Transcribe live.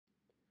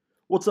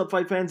What's up,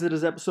 fight fans? It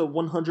is episode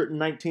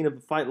 119 of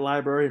the Fight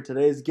Library, and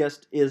today's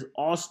guest is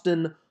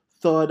Austin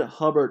Thud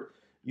Hubbard,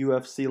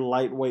 UFC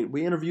lightweight.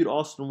 We interviewed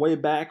Austin way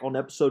back on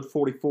episode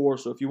 44,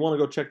 so if you want to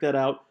go check that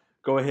out,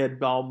 go ahead,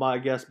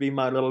 be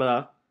my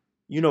little,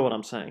 you know what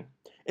I'm saying.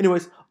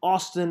 Anyways,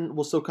 Austin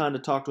was so kind to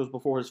talk to us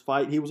before his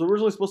fight. He was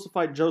originally supposed to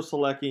fight Joe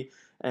Selecki,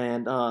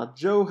 and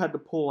Joe had to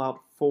pull out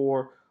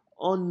for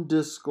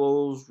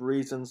undisclosed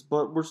reasons,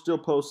 but we're still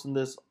posting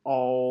this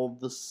all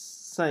the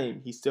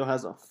same. He still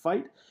has a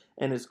fight,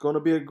 and it's going to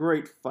be a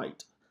great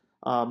fight.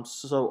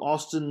 So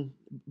Austin,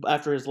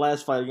 after his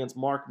last fight against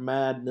Mark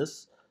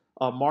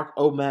O.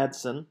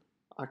 Madsen,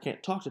 I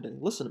can't talk today.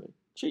 Listen to me.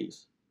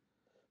 Jeez.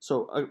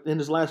 So in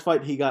his last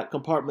fight, he got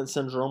compartment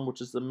syndrome,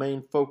 which is the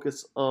main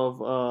focus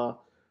of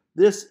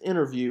this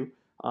interview.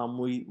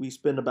 We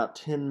spend about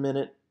 10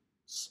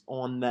 minutes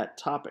on that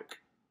topic.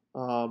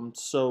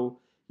 So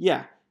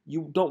yeah,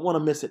 you don't want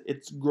to miss it.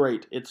 It's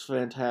great. It's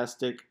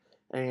fantastic.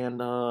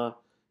 And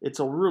it's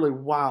a really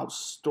wild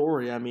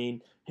story. I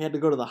mean, he had to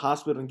go to the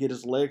hospital and get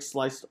his leg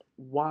sliced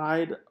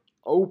wide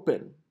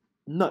open.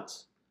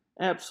 Nuts.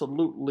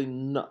 Absolutely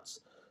nuts.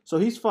 So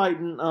he's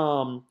fighting,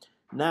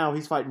 now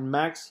he's fighting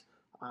Max,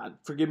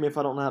 forgive me if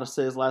I don't know how to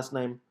say his last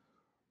name,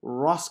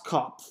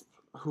 Roskopf,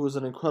 who is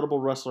an incredible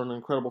wrestler and an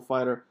incredible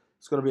fighter.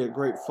 It's going to be a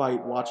great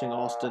fight watching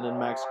Austin and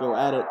Max go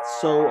at it.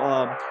 So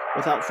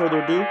without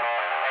further ado,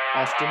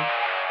 Austin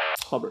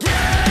Hubbard.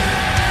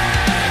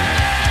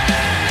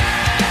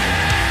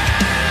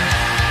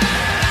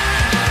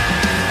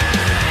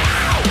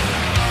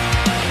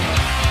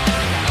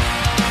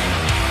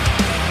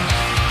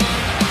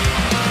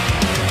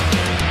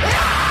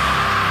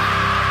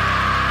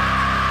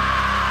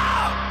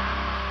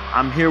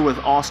 I'm here with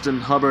Austin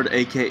Hubbard,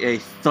 a.k.a.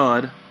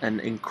 Thud, an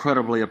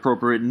incredibly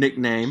appropriate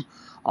nickname.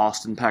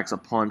 Austin packs a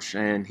punch,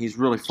 and he's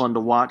really fun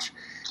to watch.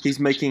 He's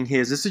making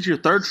this is your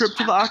third trip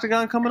to the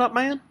Octagon coming up,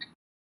 man?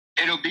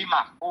 It'll be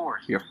my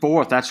fourth. Your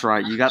fourth, that's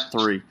right. You got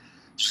three.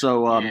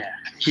 So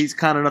He's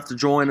kind enough to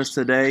join us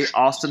today.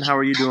 Austin, how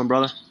are you doing,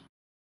 brother?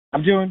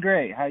 I'm doing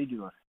great. How you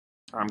doing?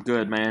 I'm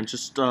good, man.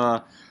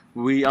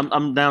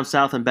 I'm down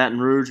south in Baton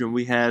Rouge, and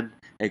we had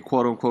a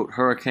quote-unquote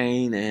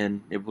hurricane, and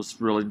it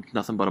was really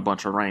nothing but a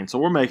bunch of rain. So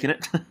we're making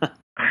it.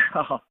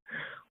 Oh,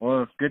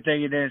 well, good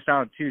thing it didn't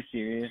sound too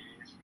serious.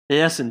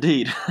 Yes,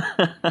 indeed.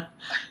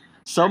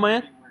 So,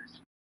 man,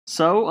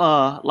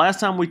 last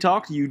time we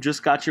talked, you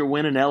just got your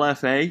win in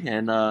LFA,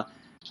 and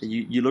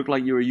you looked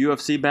like you were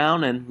UFC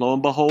bound, and lo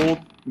and behold,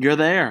 you're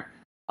there.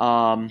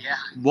 Yeah.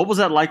 What was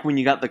that like when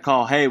you got the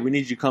call, hey, we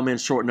need you to come in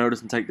short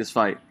notice and take this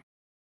fight?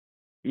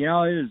 You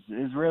know, it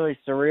was really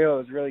surreal.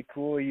 It was really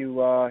cool. You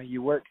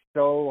worked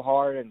so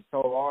hard and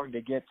so long to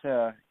get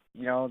to,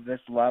 this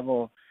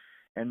level.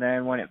 And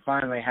then when it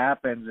finally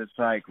happens, it's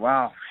like,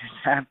 wow, it's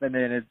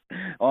happening.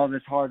 All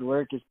this hard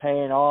work is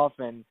paying off,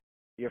 and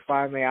you're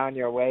finally on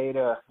your way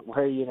to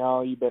where,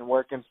 you've been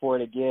working for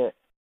to get.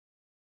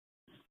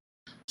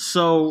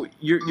 So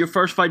your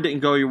first fight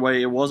didn't go your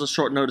way. It was a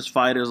short notice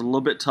fight. It was a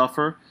little bit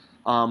tougher.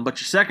 But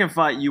your second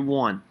fight, you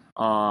won.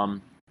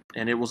 And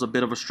it was a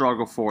bit of a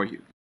struggle for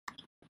you.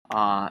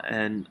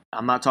 And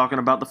I'm not talking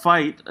about the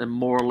fight, and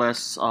more or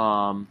less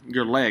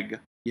your leg.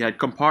 You had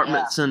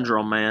compartment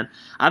syndrome, man.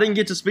 I didn't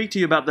get to speak to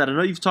you about that. I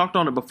know you've talked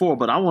on it before,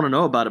 but I want to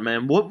know about it,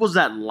 man. What was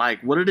that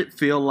like? What did it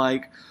feel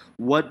like?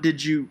 What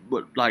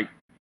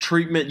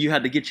treatment you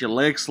had to get your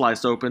leg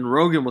sliced open?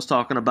 Rogan was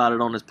talking about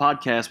it on his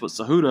podcast with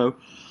Cejudo.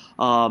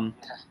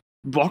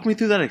 Walk me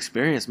through that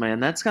experience, man.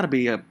 That's got to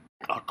be a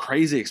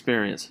crazy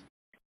experience.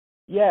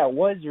 Yeah, it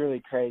was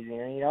really crazy.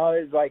 And, it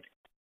was like,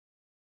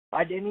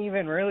 I didn't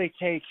even really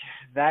take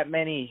that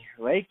many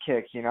leg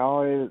kicks,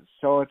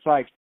 so it's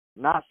like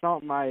not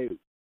something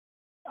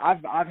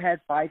I've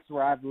had fights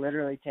where I've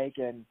literally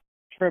taken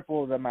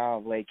triple the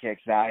amount of leg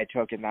kicks that I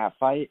took in that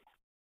fight,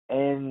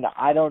 and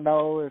I don't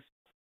know if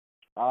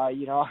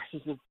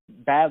it's just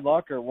bad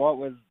luck or what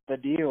was the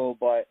deal,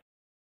 but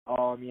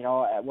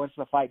once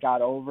the fight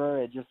got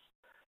over, it just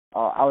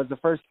I was the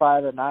first fight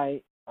of the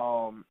night.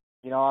 I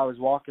was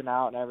walking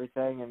out and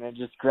everything, and it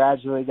just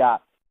gradually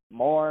got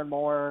more and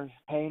more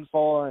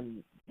painful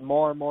and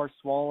more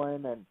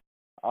swollen, and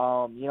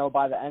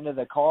by the end of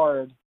the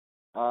card,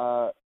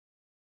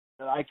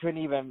 I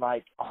couldn't even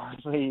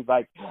honestly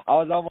I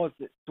was almost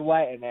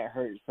sweating. It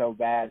hurt so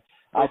bad.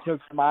 I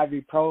took some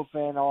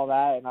ibuprofen, all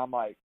that, and I'm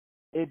like,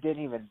 it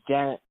didn't even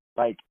dent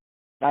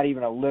not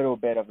even a little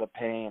bit of the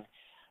pain.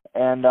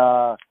 And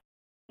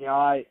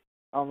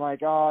I'm like,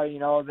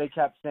 they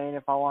kept saying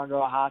if I want to go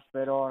to the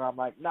hospital, and I'm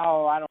like,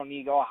 no, I don't need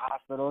to go to the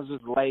hospital. It's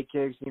just leg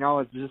kicks,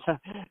 it's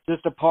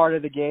just a part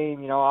of the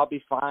game, I'll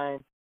be fine.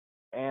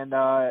 And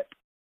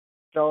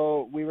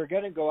so we were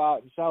going to go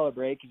out and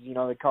celebrate because,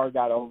 the card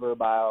got over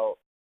about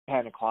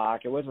 10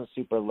 o'clock. It wasn't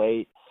super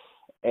late.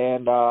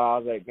 And I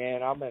was like,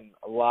 man, I'm in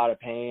a lot of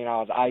pain. I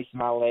was icing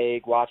my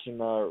leg, watching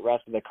the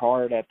rest of the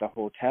card at the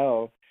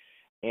hotel.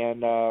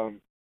 And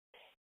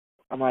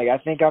I'm like, I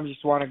think I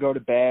just want to go to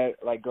bed,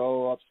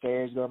 go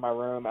upstairs, go to my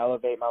room,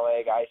 elevate my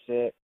leg, ice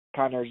it,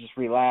 kind of just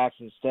relax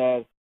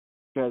instead.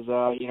 because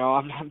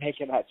I'm not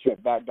making that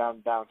trip back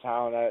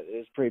downtown. That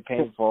is pretty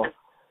painful.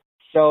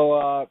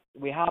 So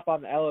we hop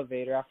on the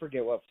elevator. I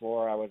forget what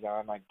floor I was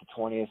on, like the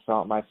 20th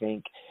something, I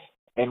think.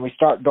 And we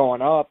start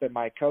going up, and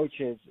my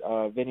coaches,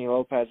 Vinny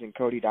Lopez and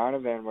Cody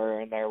Donovan,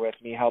 were in there with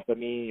me, helping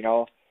me,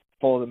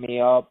 pulling me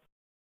up.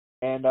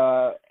 And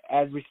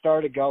as we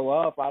started to go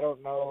up, I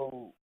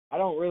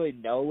don't really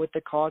know what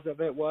the cause of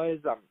it was.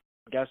 I'm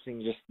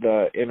guessing just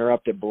the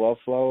interrupted blood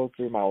flow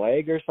through my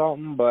leg or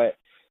something, but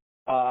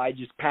I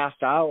just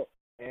passed out.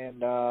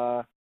 And,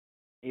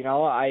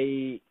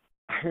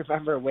 I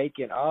remember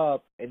waking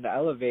up in the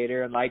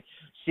elevator and, like,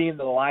 seeing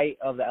the light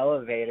of the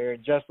elevator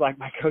and just, like,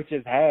 my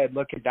coach's head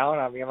looking down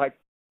on me. I'm like,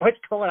 what's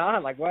going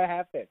on? Like, what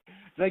happened?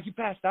 They're like, you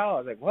passed out. I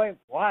was like, what?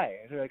 Why?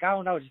 And they're like, I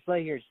don't know. Just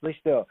lay here. Just lay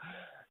still.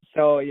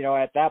 So,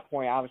 at that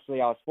point, obviously,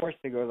 I was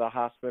forced to go to the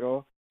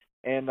hospital.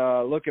 And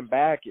looking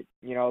back, that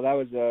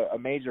was a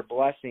major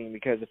blessing,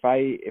 because if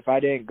I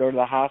didn't go to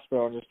the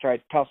hospital and just try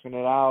toughing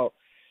it out,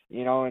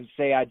 and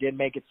say I did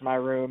make it to my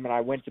room and I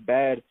went to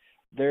bed,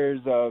 there's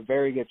a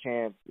very good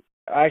chance,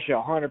 actually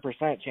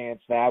 100% chance,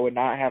 that I would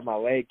not have my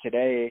leg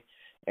today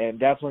and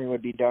definitely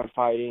would be done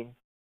fighting.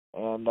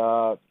 And,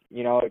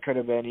 it could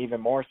have been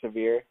even more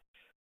severe.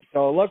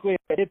 So luckily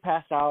I did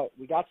pass out.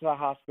 We got to the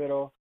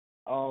hospital.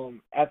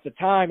 At the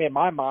time, in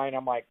my mind,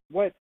 I'm like,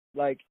 what?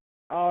 Like,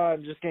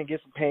 I'm just going to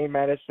get some pain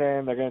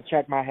medicine. They're going to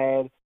check my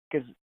head.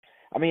 Because,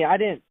 I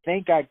didn't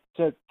think I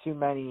took too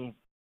many,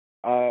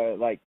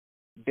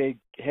 big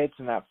hits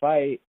in that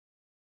fight.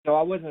 So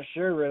I wasn't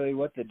sure really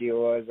what the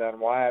deal was and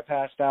why I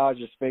passed out. I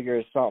just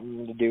figured it's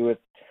something to do with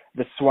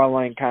the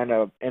swelling kind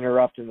of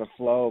interrupting the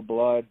flow of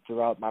blood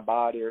throughout my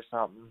body or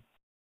something.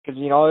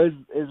 Because, it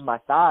was my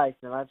thighs,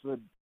 and that's a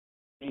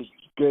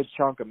good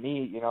chunk of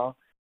meat,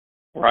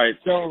 Right.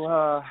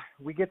 So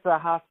we get to the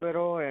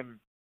hospital, and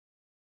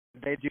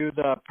they do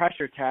the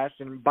pressure test.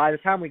 And by the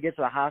time we get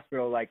to the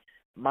hospital, like,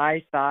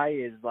 my thigh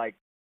is, like,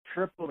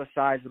 triple the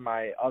size of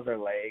my other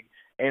leg,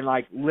 and,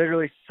 like,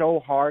 literally so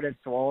hard and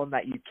swollen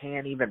that you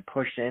can't even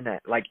push in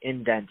it, like,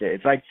 indent it.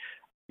 It's like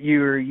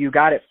you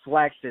got it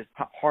flexed as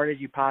hard as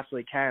you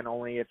possibly can,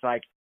 only it's,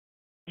 like,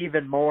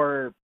 even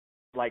more,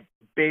 like,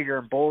 bigger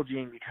and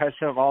bulging because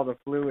of all the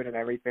fluid and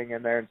everything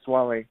in there and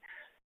swelling.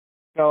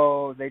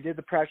 So they did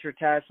the pressure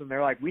test, and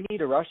they're like, we need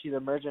to rush you to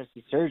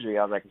emergency surgery.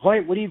 I was like,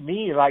 what do you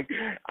mean? Like,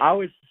 I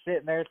was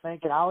sitting there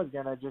thinking I was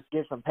going to just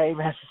get some pain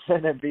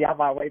medicine and be on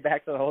my way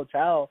back to the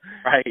hotel.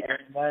 Right.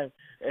 And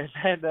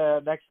then the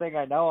next thing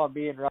I know, I'm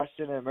being rushed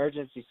into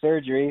emergency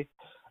surgery.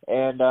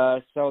 And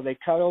so they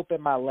cut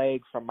open my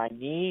leg from my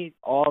knee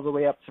all the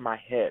way up to my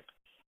hip.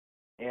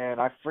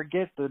 And I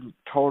forget the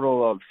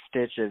total of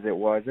stitches it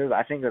was.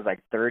 I think it was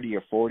like 30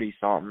 or 40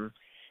 something.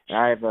 And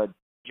I have a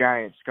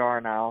giant scar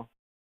now.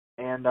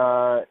 And,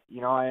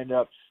 I ended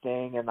up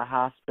staying in the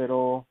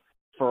hospital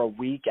for a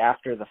week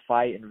after the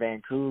fight in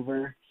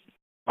Vancouver.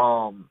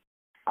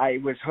 I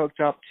was hooked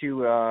up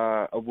to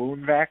a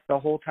wound vac the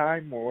whole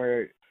time,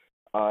 where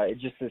it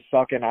just is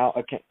sucking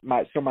out.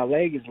 So my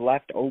leg is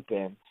left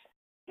open,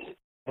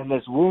 and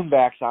this wound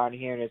vac's on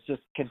here, and it's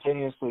just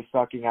continuously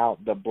sucking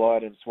out the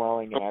blood and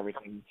swelling and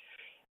everything.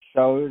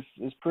 So it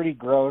was pretty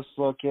gross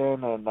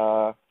looking,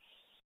 and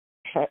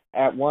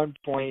at one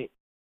point,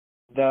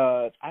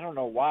 I don't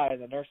know why,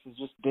 the nurses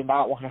just did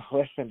not want to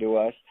listen to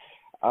us.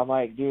 I'm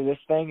like, dude, this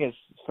thing is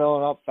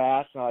filling up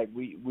fast, and like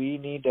we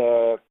need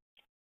to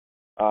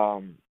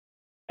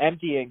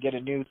empty it and get a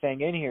new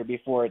thing in here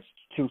before it's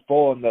too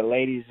full. And the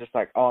lady's just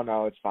like, oh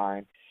no, it's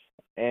fine.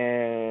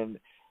 And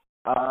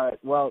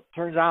well,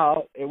 turns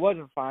out it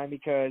wasn't fine,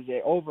 because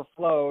it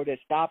overflowed. It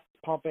stopped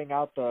pumping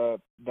out the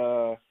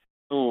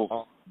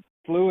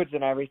fluids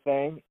and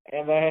everything,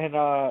 and then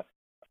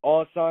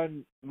all of a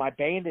sudden my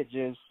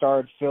bandages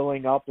started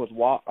filling up with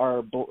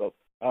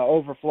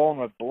overflowing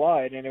with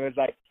blood, and it was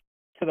like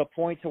to the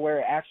point to where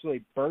it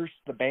actually burst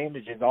the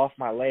bandages off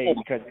my leg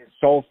because it's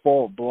so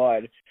full of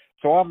blood.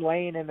 So I'm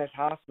laying in this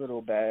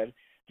hospital bed,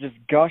 just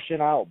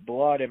gushing out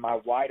blood in my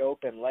wide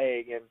open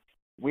leg, and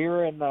we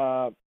were in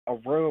a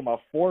room of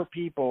 4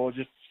 people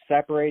just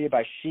separated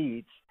by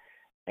sheets,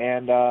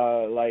 and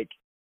it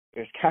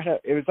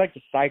was like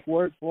the psych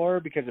ward floor,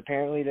 because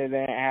apparently they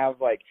didn't have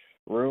like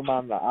room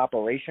on the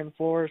operation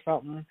floor or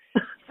something.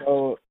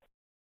 So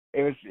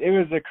it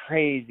was a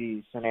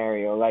crazy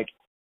scenario. Like,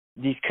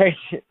 these crazy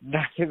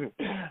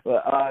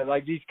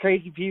these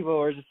crazy people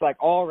were just like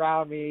all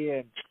around me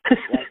and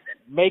like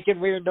making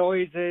weird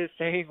noises,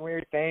 saying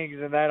weird things,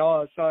 and then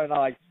all of a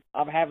sudden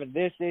I'm having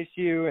this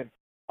issue. And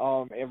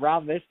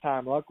around this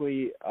time,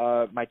 luckily,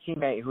 my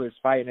teammate who was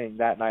fighting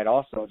that night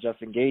also,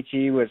 Justin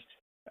Gaethje,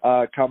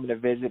 was coming to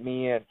visit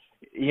me, and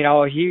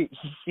he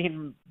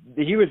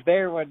was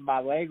there when my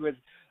leg was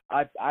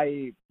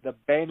the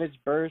bandage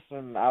burst,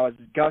 and I was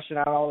gushing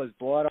out all this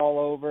blood all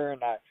over,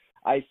 and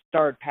I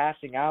started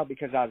passing out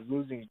because I was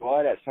losing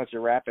blood at such a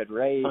rapid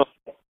rate.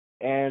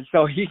 And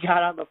so he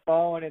got on the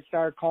phone and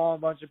started calling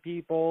a bunch of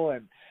people,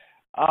 and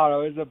I don't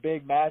know, it was a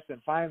big mess.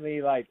 And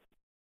finally, like,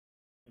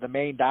 the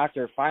main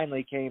doctor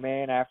finally came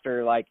in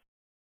after like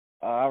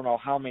I don't know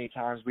how many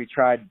times we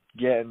tried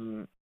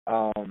getting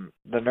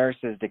the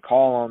nurses to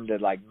call him to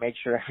like make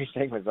sure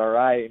everything was all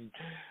right. And,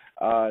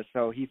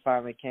 so he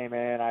finally came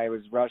in. I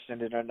was rushed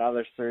into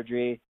another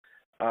surgery.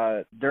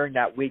 During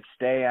that week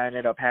stay, I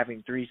ended up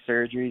having 3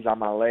 surgeries on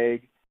my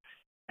leg.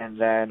 And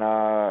then,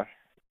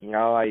 you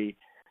know,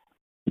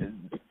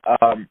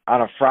 on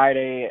a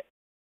Friday,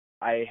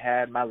 I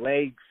had my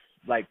legs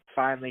like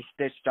finally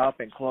stitched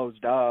up and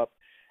closed up.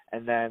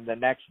 And then the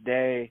next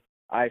day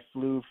I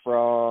flew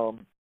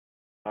from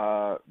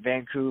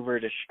Vancouver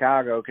to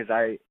Chicago because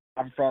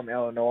I'm from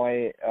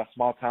Illinois, a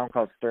small town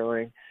called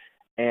Sterling.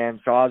 And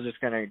so I was just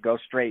going to go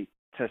straight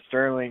to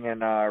Sterling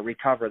and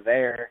recover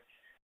there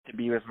to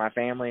be with my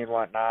family and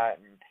whatnot.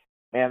 And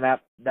man,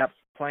 that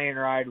plane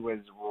ride was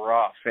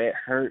rough. It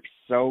hurt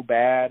so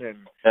bad.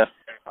 And,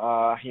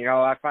 you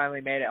know, I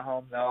finally made it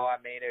home, though. I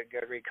made a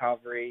good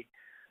recovery.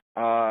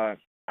 I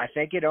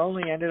think it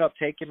only ended up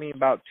taking me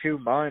about 2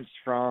 months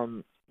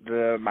from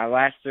my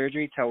last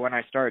surgery till when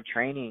I started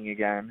training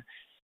again.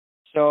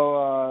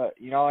 So,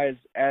 you know,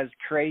 as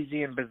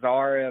crazy and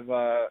bizarre of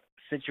a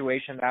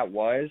situation that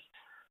was,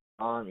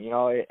 you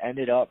know, it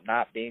ended up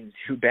not being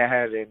too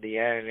bad in the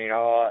end. You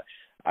know,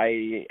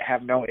 I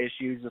have no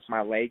issues with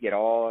my leg at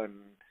all. And,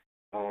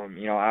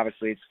 you know,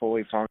 obviously it's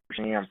fully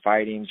functioning. I'm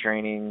fighting,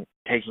 training,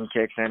 taking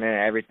kicks in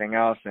it, everything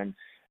else, and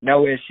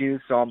no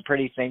issues. So I'm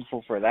pretty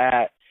thankful for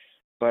that.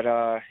 But,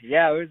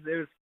 yeah, it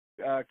was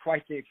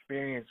quite the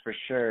experience for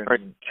sure.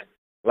 And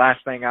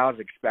last thing I was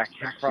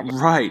expecting from it.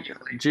 Right.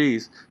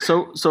 Jeez.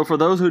 So for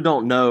those who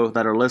don't know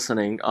that are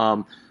listening,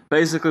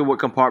 basically what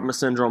compartment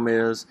syndrome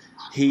is,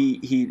 he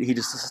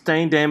just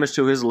sustained damage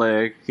to his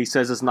leg. He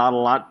says it's not a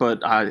lot,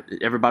 but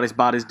everybody's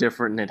body's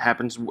different, and it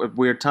happens at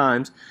weird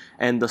times.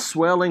 And the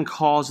swelling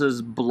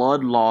causes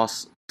blood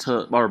to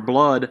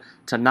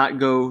not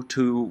go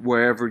to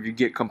wherever you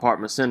get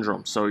compartment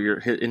syndrome. So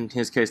in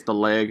his case, the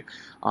leg.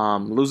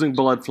 Losing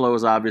blood flow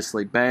is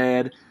obviously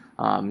bad.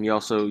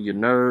 Your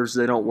nerves,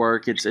 they don't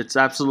work. It's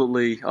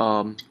absolutely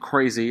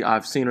crazy.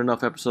 I've seen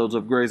enough episodes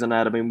of Grey's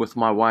Anatomy with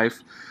my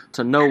wife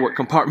to know what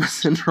compartment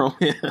syndrome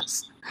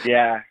is.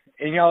 Yeah.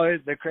 And, you know,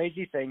 the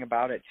crazy thing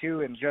about it,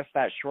 too, in just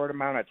that short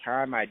amount of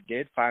time, I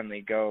did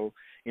finally go.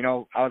 You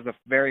know, I was the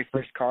very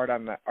first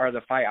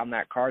the fight on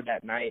that card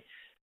that night.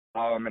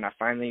 And I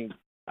finally,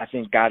 I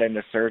think, got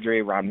into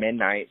surgery around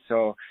midnight.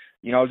 So,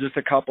 you know, just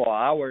a couple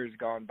hours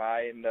gone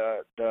by, and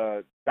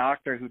the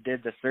doctor who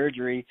did the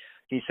surgery,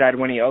 he said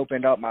when he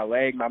opened up my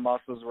leg, my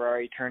muscles were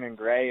already turning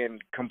gray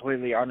and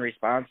completely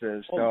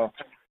unresponsive. So,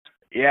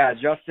 yeah,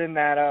 just in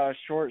that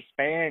short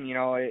span, you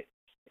know, it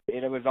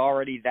was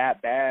already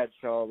that bad.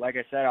 So, like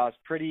I said, I was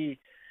pretty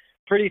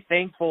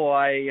thankful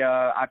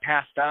I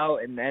passed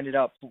out and ended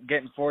up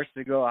getting forced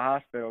to go to the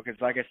hospital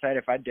because, like I said,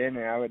 if I didn't,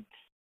 I would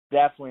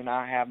definitely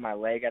not have my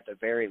leg at the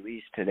very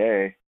least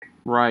today.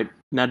 Right.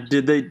 Now,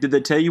 did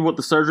they tell you what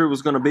the surgery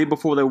was going to be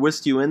before they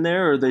whisked you in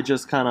there, or they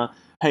just kind of,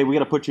 hey, we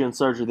got to put you in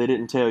surgery? They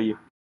didn't tell you.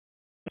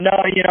 No,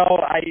 you know,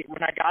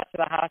 when I got to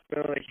the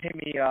hospital, they gave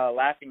me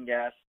laughing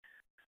gas.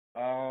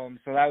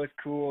 So that was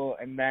cool.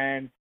 And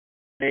then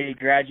they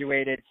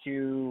graduated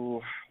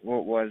to,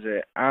 what was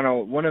it? I don't know,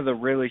 one of the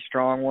really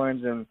strong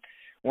ones. And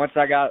once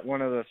I got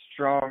one of the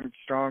strong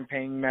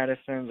pain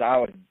medicines, I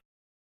was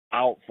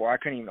out for. I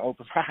couldn't even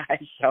open my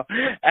eyes. So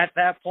at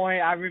that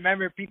point, I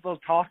remember people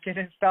talking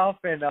and stuff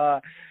and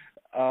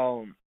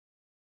all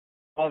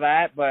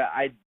that. But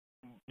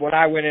when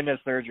I went into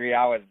surgery,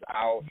 I was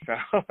out. So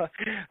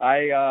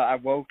I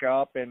woke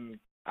up and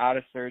out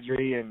of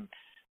surgery, and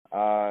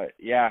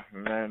yeah,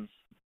 and then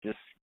just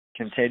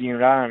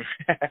continued on.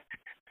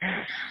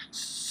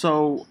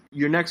 So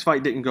your next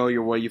fight didn't go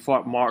your way. You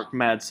fought Mark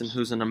Madsen,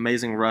 who's an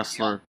amazing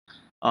wrestler.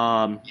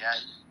 Yeah,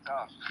 he's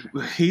tough.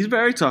 He's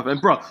very tough.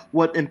 And bro,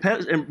 what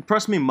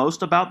impressed me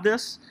most about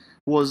this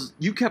was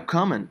you kept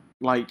coming.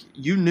 Like,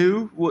 you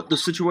knew what the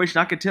situation.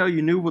 I could tell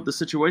you knew what the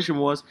situation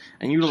was,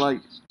 and you were like,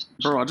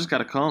 bro, I just got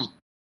to come.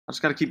 I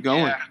just got to keep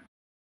going.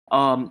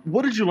 Yeah.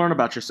 What did you learn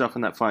about yourself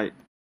in that fight?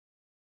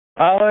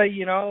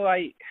 It's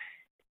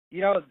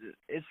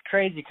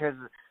crazy because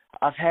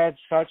I've had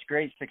such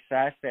great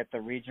success at the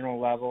regional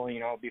level. You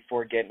know,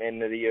 before getting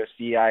into the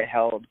UFC, I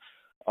held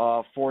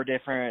 4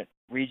 different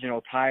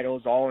regional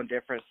titles, all in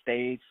different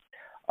states.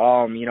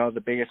 You know,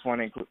 the biggest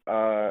one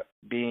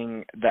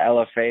being the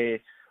LFA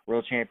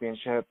World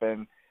Championship.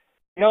 And,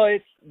 you know,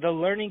 it's the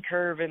learning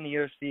curve in the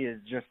UFC is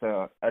just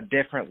a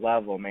different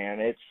level, man.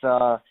 It's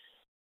I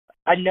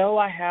know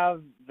I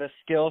have the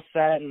skill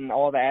set and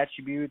all the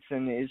attributes,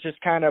 and it's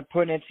just kind of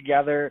putting it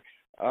together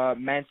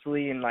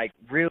mentally and, like,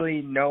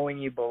 really knowing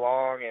you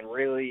belong and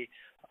really,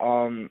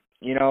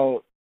 you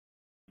know,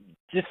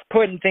 just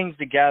putting things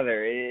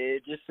together.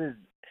 It just is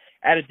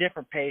at a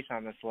different pace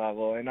on this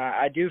level. And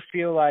I do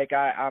feel like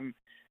I'm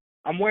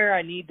where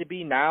I need to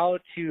be now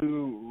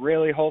to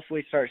really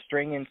hopefully start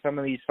stringing some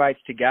of these fights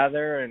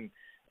together and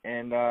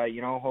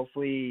you know,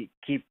 hopefully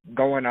keep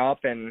going up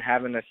and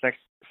having a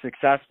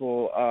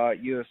successful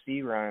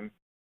UFC run.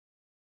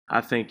 I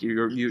think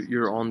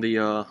you're on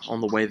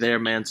the way there,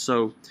 man.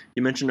 So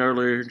you mentioned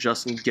earlier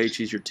Justin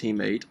Gaethje's your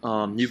teammate.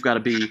 You've got to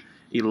be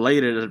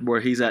elated at where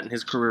he's at in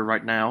his career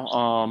right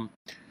now.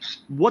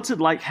 What's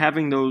it like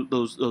having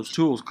those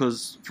tools?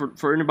 Because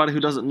for anybody who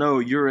doesn't know,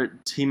 you're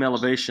at Team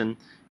Elevation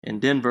in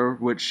Denver,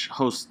 which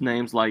hosts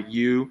names like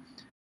you,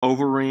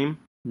 Overeem,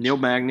 Neil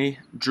Magny,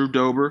 Drew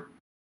Dober,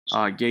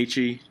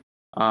 Gaethje.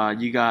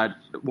 You got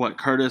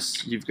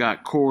Curtis. You've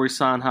got Corey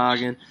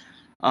Sandhagen.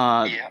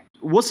 Yeah.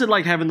 What's it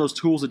like having those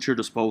tools at your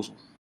disposal?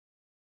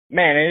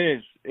 Man,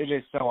 it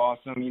is so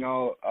awesome.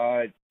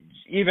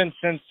 Even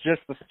since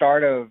just the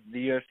start of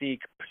the UFC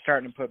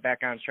starting to put back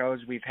on shows,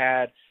 we've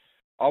had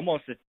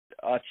almost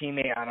a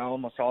teammate on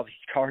almost all these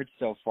cards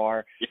so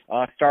far.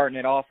 Starting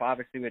it off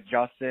obviously with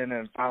Justin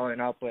and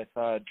following up with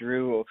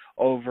Drew,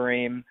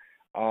 Overeem,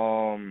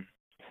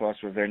 who else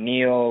was there?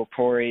 Neil,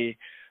 Corey.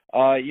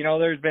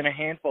 There's been a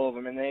handful of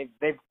them, and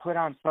they've put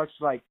on such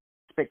like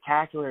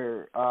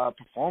spectacular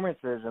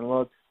performances and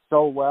looked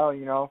so well.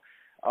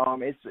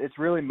 It's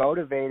really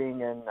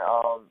motivating, and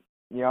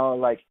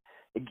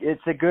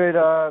it's a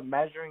good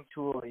measuring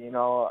tool.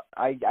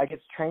 I get to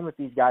train with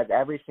these guys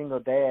every single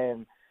day,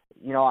 and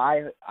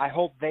I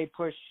hope I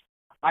push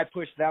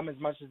them as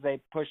much as they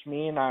push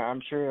me, and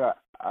I'm sure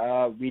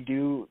we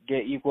do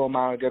get equal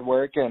amount of good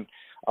work. And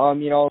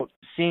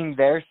seeing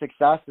their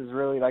success is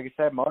really, like I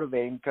said,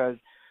 motivating, because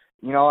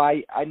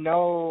I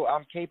know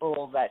I'm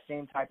capable of that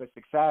same type of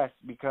success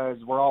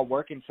because we're all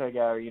working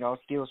together.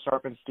 Steel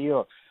sharpens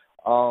steel.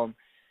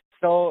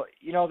 So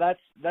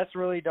that's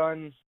really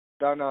done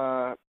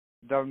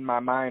my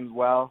mind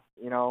well.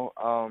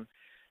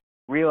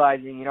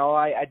 Realizing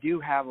I do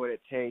have what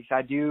it takes.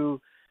 I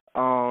do.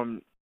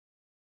 I'm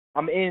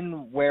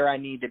in where I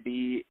need to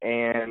be,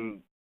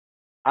 and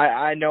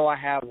I know I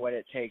have what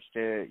it takes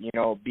to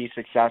be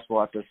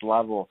successful at this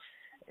level.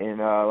 And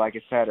like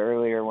I said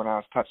earlier when I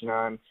was touching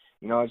on,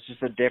 it's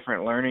just a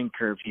different learning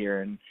curve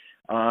here, and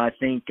I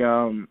think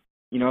the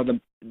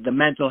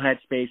mental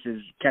headspace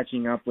is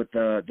catching up with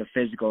the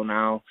physical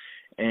now,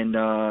 and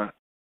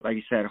like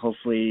you said,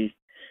 hopefully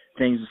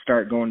things will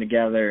start going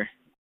together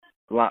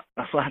a lot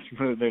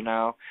smoother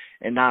now,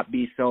 and not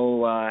be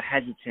so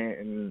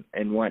hesitant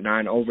and whatnot,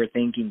 and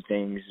overthinking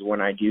things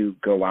when I do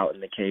go out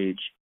in the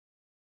cage.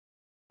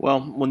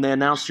 Well, when they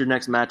announced your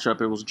next matchup,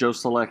 it was Joe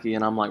Selecki,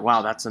 and I'm like,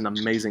 wow, that's an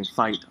amazing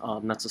fight.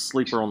 That's a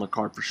sleeper on the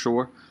card for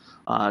sure.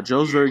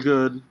 Joe's very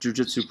good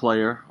jiu-jitsu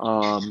player.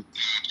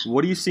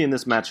 What do you see in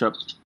this matchup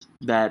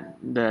that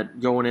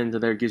going into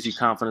there gives you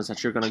confidence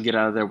that you're going to get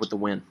out of there with the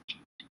win?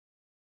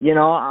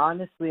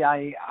 Honestly,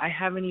 I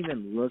haven't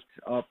even looked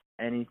up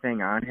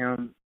anything on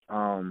him.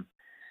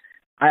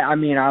 I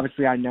mean,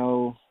 obviously I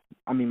know,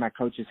 my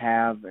coaches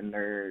have, and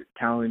they're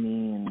telling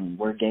me, and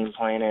we're game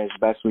planning as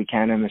best we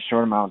can in a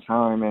short amount of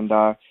time. And,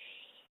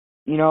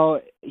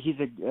 he's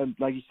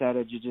like you said,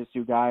 a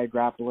jiu-jitsu guy, a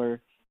grappler.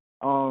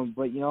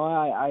 But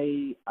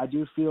I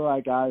do feel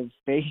like I've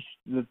faced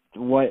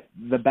what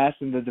the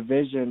best in the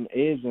division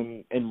is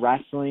in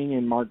wrestling,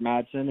 and Mark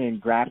Madsen, and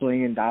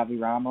grappling, and Davi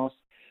Ramos.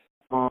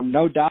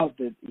 No doubt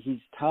that he's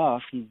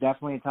tough. He's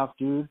definitely a tough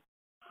dude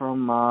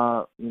from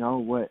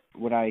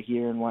what I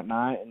hear and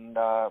whatnot. And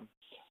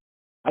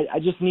I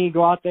just need to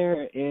go out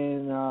there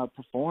and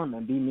perform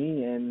and be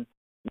me, and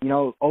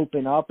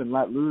open up and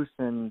let loose,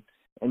 and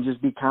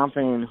just be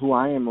confident in who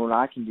I am and what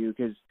I can do,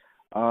 because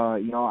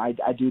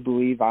I do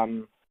believe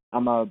I'm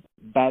a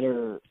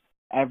better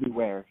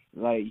everywhere.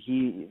 Like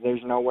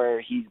there's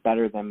nowhere he's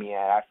better than me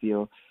at, I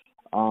feel.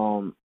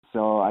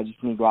 So I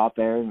just need to go out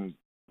there and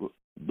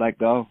let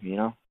go,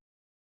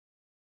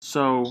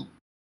 So,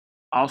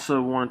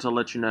 also wanted to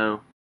let you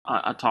know,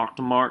 I talked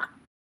to Mark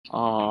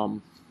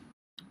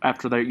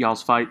after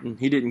y'all's fight, and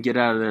he didn't get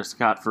out of there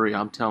scot-free,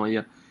 I'm telling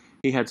you.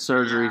 He had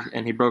surgery,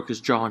 and he broke his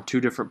jaw in 2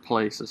 different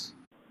places.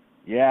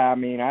 Yeah,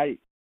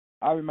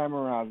 I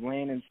remember when I was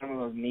laying in some of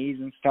those knees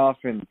and stuff,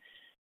 and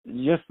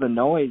just the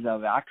noise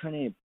of it, I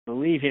couldn't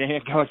believe he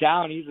didn't go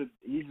down.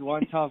 He's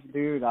one tough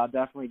dude. I'll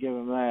definitely give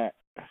him that.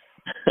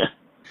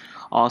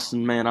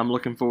 Austin, man, I'm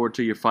looking forward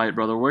to your fight,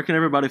 brother. Where can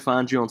everybody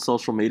find you on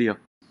social media?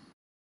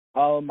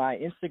 Oh, my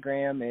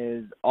Instagram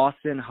is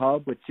Austin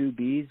Hub with 2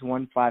 B's,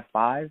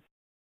 155,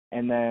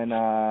 and then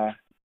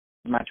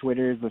my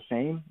Twitter is the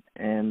same.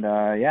 And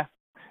yeah.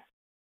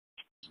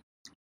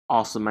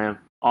 Awesome, man.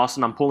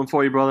 Austin, I'm pulling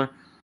for you, brother.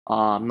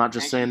 I'm not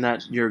just saying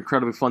that. You're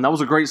incredibly fun. That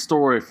was a great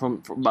story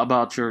from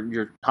about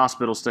your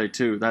hospital stay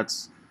too.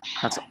 That's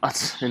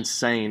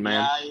insane,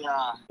 man.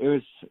 Yeah. It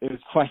was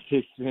quite the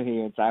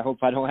experience. I hope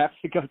I don't have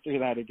to go through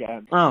that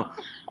again. Oh,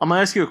 I'm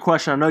gonna ask you a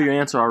question. I know your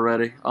answer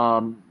already.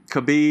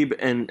 Khabib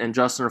and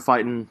Justin are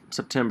fighting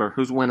September.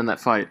 Who's winning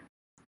that fight?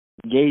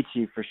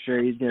 Gaethje for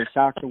sure. He's gonna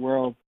shock the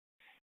world.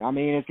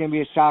 It's gonna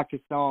be a shock to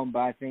some, but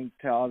I think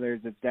to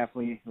others, it's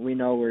definitely, we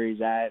know where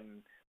he's at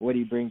and what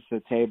he brings to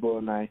the table,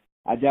 and I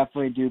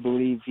definitely do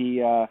believe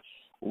he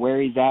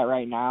where he's at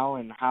right now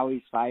and how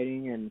he's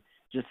fighting, and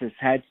just his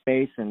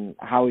headspace and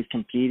how he's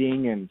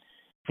competing, and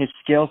his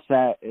skill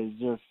set is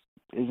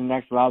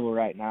next level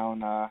right now.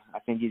 And I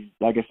think he's,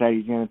 like I said,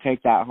 he's going to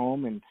take that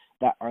home and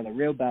the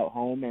real belt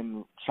home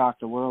and shock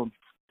the world.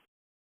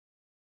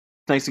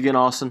 Thanks again,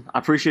 Austin. I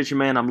appreciate you,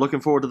 man. I'm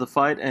looking forward to the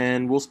fight,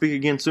 and we'll speak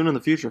again soon in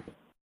the future.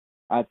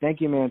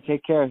 Thank you, man.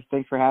 Take care.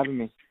 Thanks for having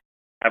me.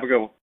 Have a good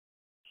one.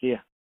 See ya.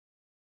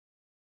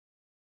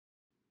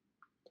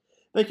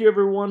 Thank you,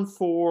 everyone,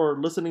 for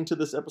listening to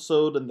this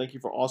episode, and thank you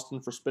for Austin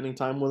for spending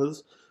time with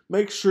us.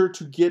 Make sure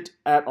to get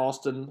at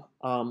Austin.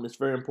 It's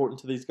very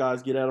important to these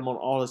guys. Get at him on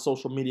all his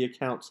social media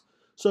accounts.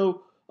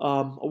 So,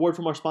 a word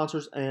from our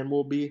sponsors, and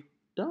we'll be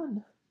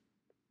done.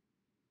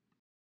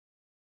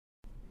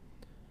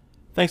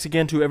 Thanks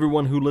again to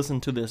everyone who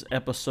listened to this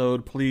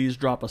episode. Please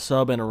drop a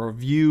sub and a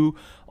review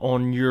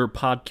on your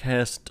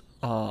podcast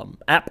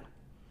app.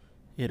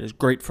 It is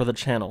great for the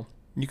channel.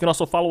 You can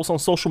also follow us on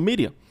social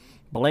media.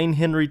 Blaine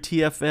Henry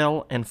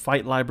TFL and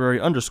Fight Library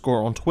 _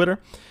 on Twitter.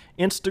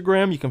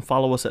 Instagram, you can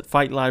follow us at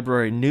Fight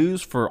Library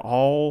News for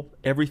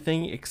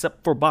everything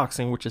except for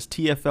boxing, which is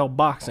TFL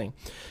Boxing.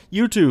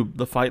 YouTube,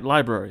 The Fight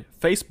Library.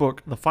 Facebook,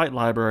 The Fight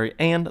Library,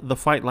 and The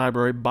Fight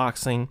Library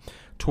Boxing.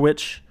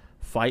 Twitch,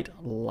 Fight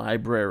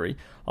Library.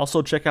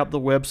 Also, check out the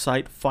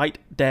website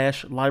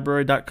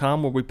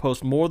fight-library.com, where we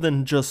post more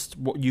than just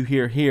what you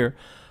hear here.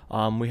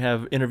 We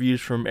have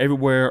interviews from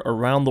everywhere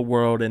around the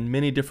world in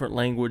many different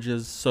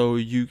languages, so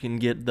you can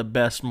get the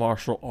best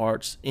martial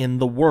arts in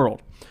the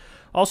world.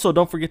 Also,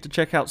 don't forget to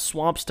check out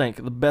Swamp Stank,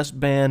 the best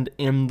band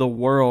in the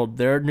world.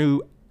 Their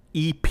new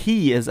EP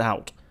is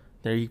out.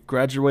 They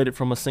graduated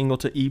from a single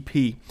to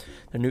EP.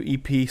 Their new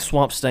EP,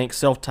 Swamp Stank,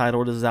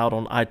 self-titled, is out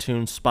on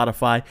iTunes,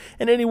 Spotify,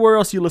 and anywhere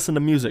else you listen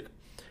to music.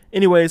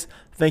 Anyways,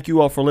 thank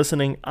you all for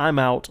listening. I'm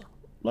out.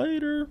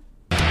 Later.